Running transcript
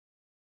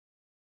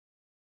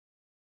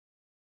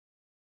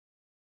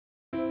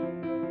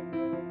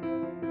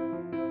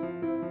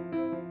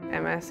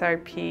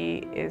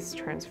MSRP is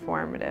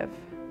transformative.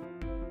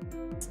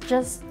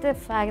 Just the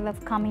fact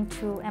of coming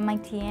to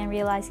MIT and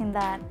realizing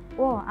that,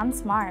 whoa, I'm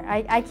smart.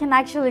 I can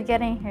actually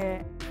get in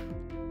here.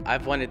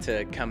 I've wanted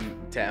to come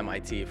to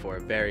MIT for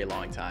a very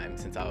long time,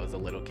 since I was a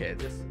little kid.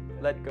 Just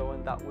let go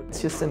and that would...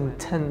 It's just an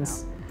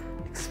intense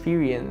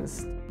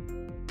experience.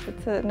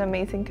 It's an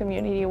amazing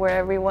community where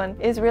everyone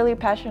is really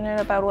passionate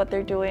about what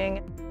they're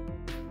doing.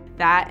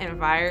 That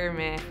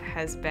environment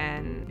has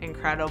been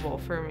incredible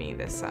for me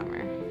this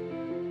summer.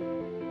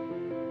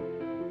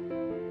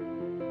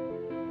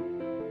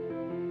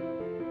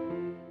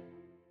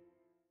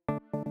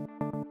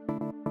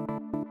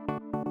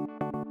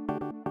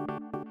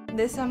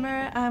 This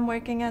summer, I'm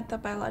working at the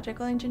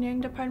Biological Engineering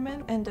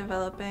Department and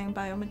developing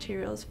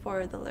biomaterials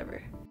for the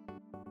liver.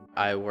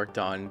 I worked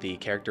on the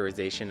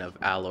characterization of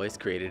alloys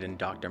created in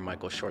Dr.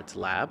 Michael Short's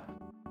lab.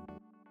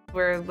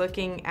 We're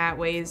looking at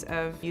ways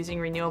of using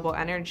renewable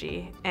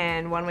energy,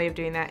 and one way of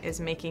doing that is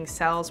making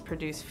cells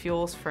produce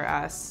fuels for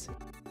us.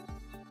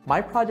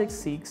 My project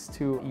seeks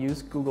to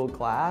use Google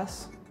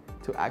Glass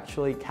to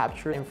actually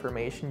capture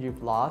information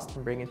you've lost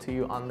and bring it to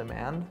you on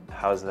demand.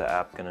 How's the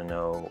app gonna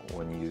know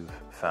when you've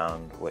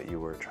found what you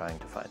were trying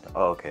to find?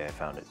 Oh, okay, I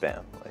found it,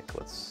 bam. Like,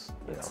 let's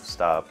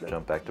stop,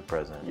 jump back to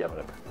present,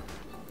 whatever.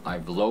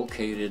 I've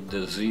located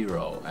the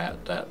zero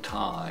at that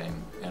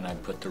time, and I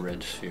put the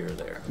red sphere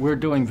there. We're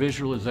doing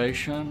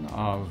visualization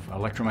of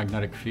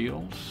electromagnetic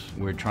fields.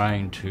 We're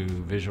trying to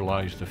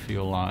visualize the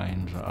field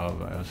lines of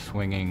a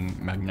swinging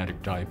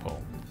magnetic dipole.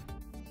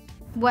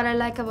 What I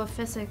like about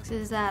physics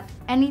is that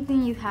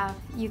anything you have,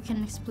 you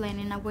can explain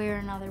in a way or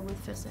another with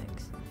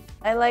physics.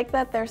 I like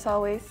that there's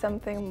always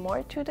something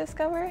more to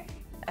discover.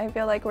 I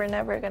feel like we're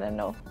never gonna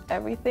know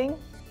everything.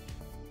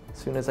 As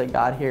soon as I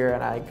got here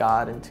and I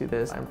got into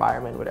this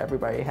environment where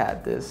everybody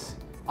had this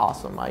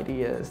awesome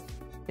ideas,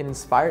 it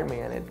inspired me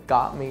and it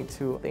got me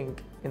to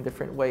think in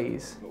different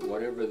ways.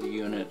 Whatever the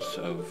units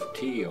of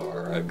T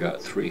are, I've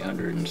got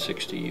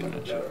 360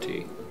 units of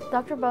T.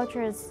 Dr.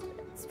 Belcher is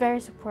very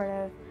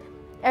supportive.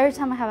 Every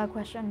time I have a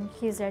question,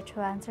 he's there to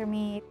answer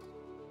me.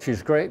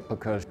 She's great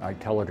because I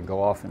tell her to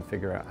go off and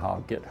figure out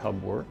how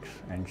GitHub works,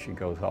 and she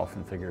goes off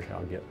and figures how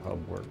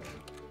GitHub works.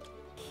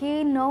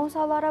 He knows a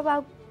lot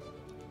about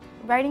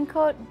writing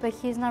code, but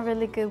he's not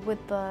really good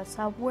with the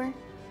software.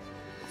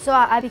 So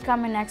I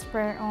become an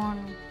expert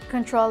on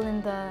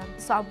controlling the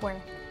software.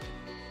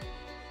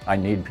 I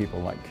need people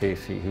like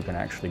Casey who can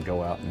actually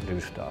go out and do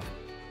stuff.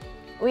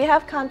 We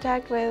have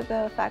contact with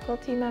the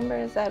faculty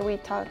members that we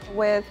talked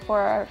with for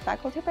our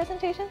faculty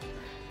presentations.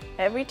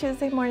 Every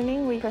Tuesday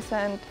morning, we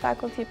present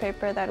faculty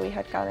paper that we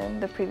had gotten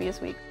the previous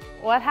week.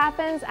 What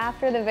happens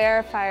after the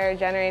verifier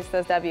generates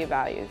those W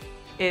values?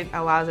 It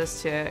allows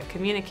us to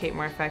communicate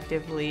more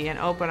effectively and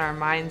open our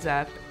minds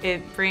up.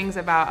 It brings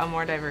about a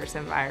more diverse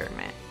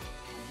environment.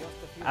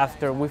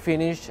 After we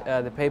finish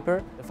the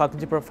paper, the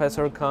faculty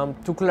professor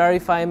comes to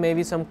clarify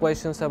maybe some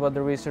questions about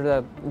the research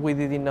that we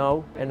didn't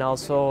know, and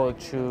also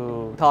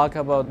to talk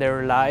about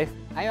their life.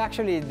 I'm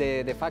actually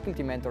the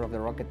faculty mentor of the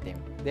rocket team.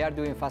 They are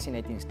doing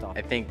fascinating stuff.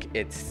 I think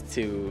it's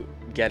to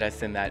get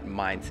us in that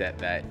mindset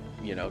that,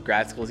 you know,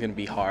 grad school is going to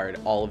be hard.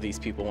 All of these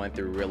people went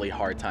through really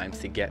hard times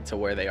to get to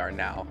where they are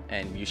now,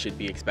 and you should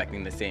be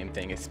expecting the same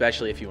thing,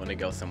 especially if you want to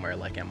go somewhere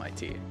like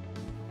MIT.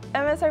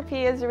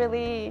 MSRP is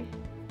really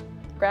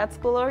grad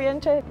school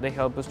oriented. They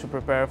help us to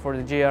prepare for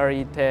the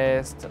GRE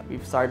test.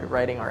 We've started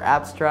writing our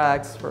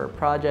abstracts for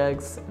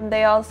projects.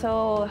 They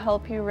also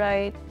help you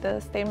write the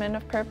statement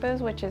of purpose,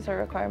 which is a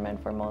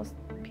requirement for most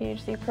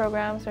PhD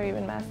programs or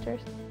even masters.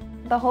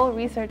 The whole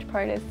research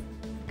part is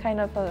kind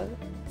of a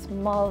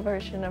small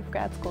version of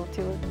grad school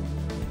too.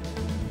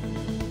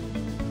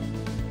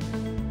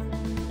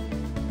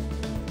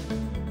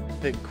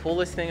 The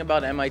coolest thing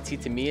about MIT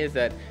to me is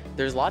that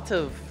there's lots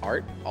of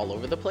art all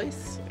over the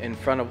place. In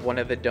front of one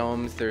of the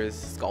domes, there's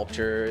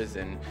sculptures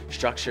and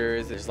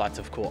structures. There's lots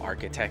of cool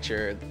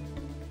architecture.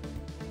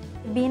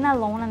 Being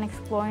alone and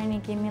exploring,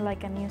 it gave me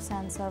like a new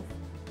sense of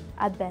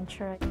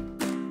adventure.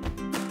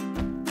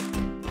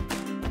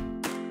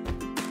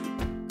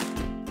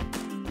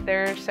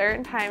 There are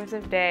certain times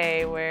of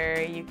day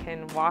where you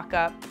can walk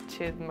up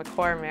to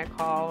McCormick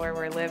Hall where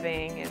we're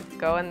living and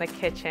go in the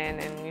kitchen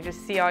and you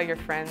just see all your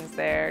friends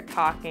there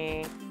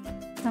talking.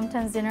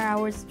 Sometimes dinner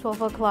hours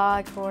 12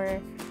 o'clock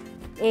or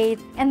 8.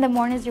 In the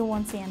mornings you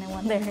won't see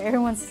anyone there,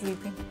 everyone's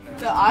sleeping.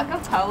 The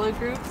acapella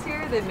groups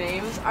here, the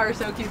names are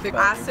so cute. The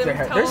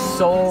asymptotes, there's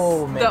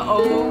so many. The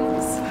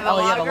ohms, the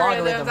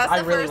logarithms.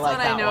 That's the really first like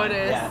one I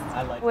noticed. Yeah,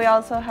 I like We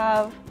also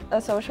have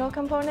a social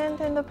component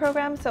in the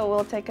program, so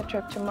we'll take a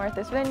trip to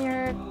Martha's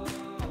Vineyard.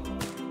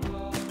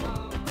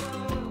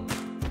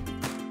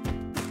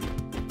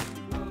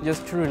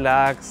 Just to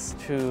relax,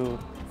 to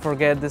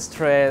forget the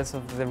stress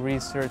of the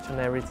research and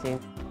everything.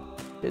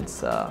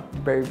 It's a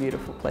very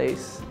beautiful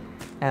place,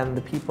 and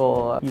the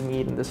people you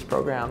meet in this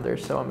program, they're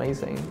so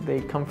amazing. They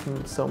come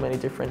from so many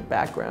different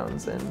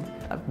backgrounds, and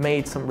I've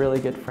made some really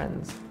good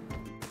friends.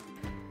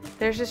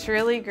 There's this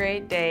really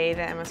great day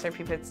that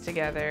MSRP puts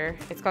together.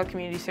 It's called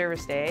Community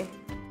Service Day.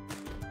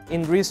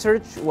 In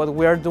research, what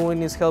we are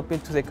doing is helping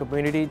to the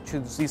community to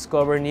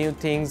discover new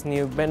things,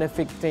 new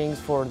benefit things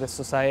for the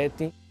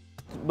society.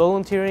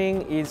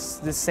 Volunteering is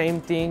the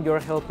same thing, you're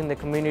helping the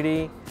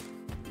community.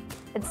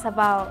 It's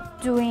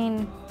about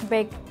doing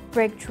big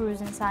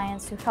breakthroughs in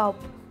science to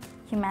help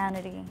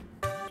humanity.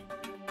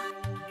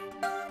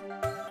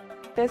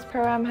 This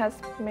program has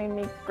made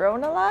me grow a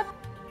lot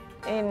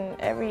in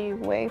every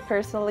way,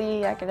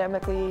 personally,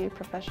 academically,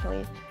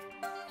 professionally.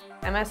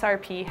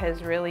 MSRP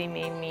has really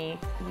made me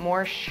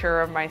more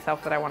sure of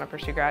myself that I want to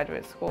pursue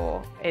graduate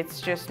school.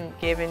 It's just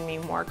given me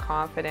more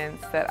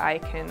confidence that I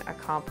can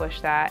accomplish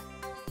that.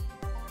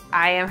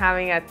 I am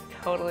having a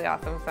totally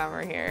awesome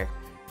summer here.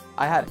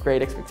 I had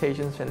great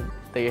expectations and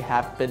they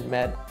have been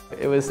met.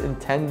 It was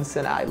intense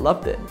and I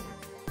loved it.